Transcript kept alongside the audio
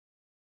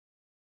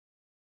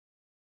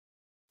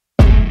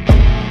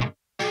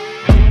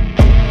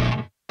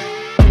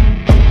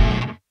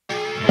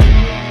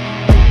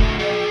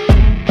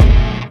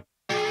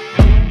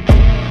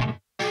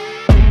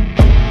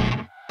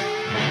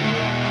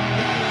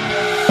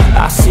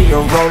I see her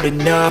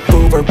rolling up,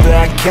 Uber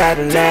black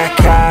Cadillac,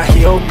 high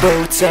heel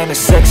boots and a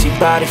sexy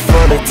body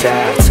full of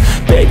tats.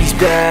 Baby's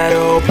bad,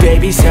 oh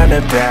baby's hella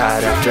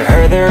bad. After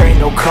her there ain't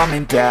no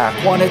coming back.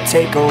 Wanna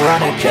take a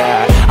run at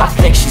that. I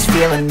think she's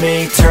feeling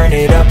me, turn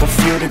it up a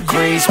few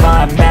degrees.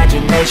 My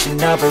imagination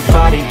of her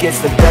body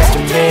gets the best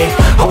of me.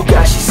 Oh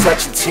gosh, she's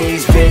such a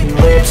tease, bitten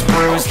lips,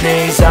 bruised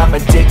knees. I'm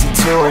addicted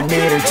to her,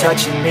 need her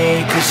touching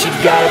me. Cause she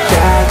got a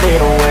bad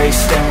little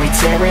waist, and we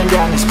tearing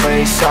down this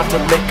place. Off the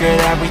liquor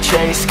that we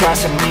chase,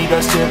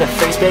 Casamigos to the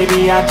face.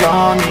 Baby, I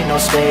don't need no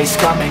space,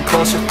 coming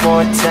closer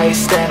for a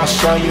taste. And I'll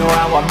show you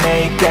how I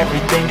make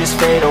everything just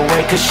fade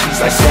away. Cause she's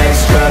like sex,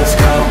 drugs,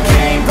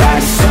 cocaine,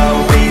 body so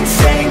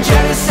insane.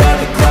 Jealous of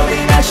the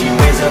clothing that she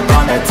wears up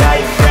on that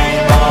tight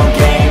frame. All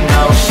game,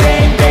 no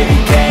shame, baby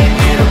came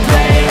here to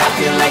play. I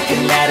feel like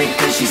an addict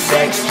cause she's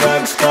sex,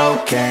 drugs,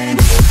 cocaine.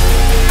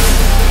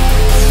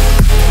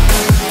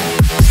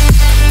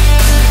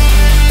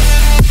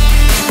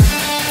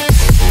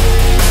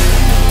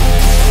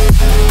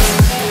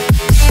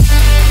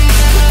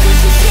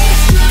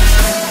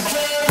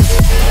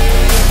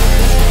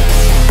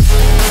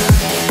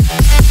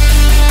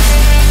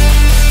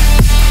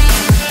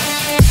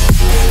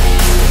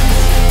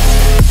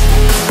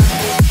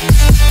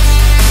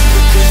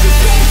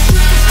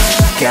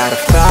 Got a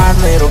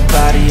fine little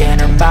body and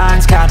her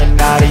mind's kinda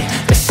naughty.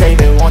 They say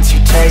that once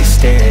you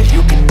taste it,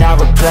 you cannot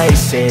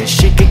replace it.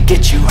 She could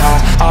get you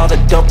high, all the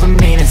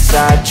dopamine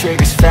inside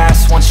triggers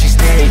fast once she's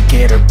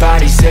naked. Her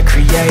body's a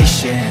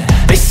creation.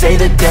 They say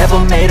the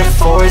devil made her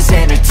for his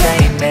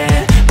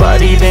entertainment,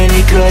 but even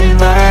he couldn't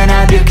learn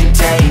how to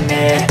contain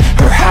it.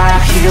 Her high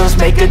heels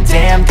make a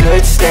damn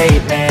good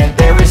statement.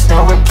 There is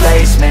no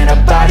replacement, a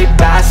body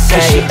by Satan.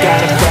 Cause she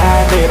got a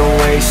bad little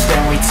waist,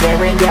 and we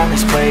tearing down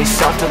this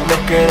place. Off the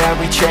liquor that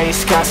we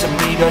chase,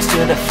 Casamigos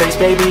to the face.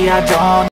 Baby, I don't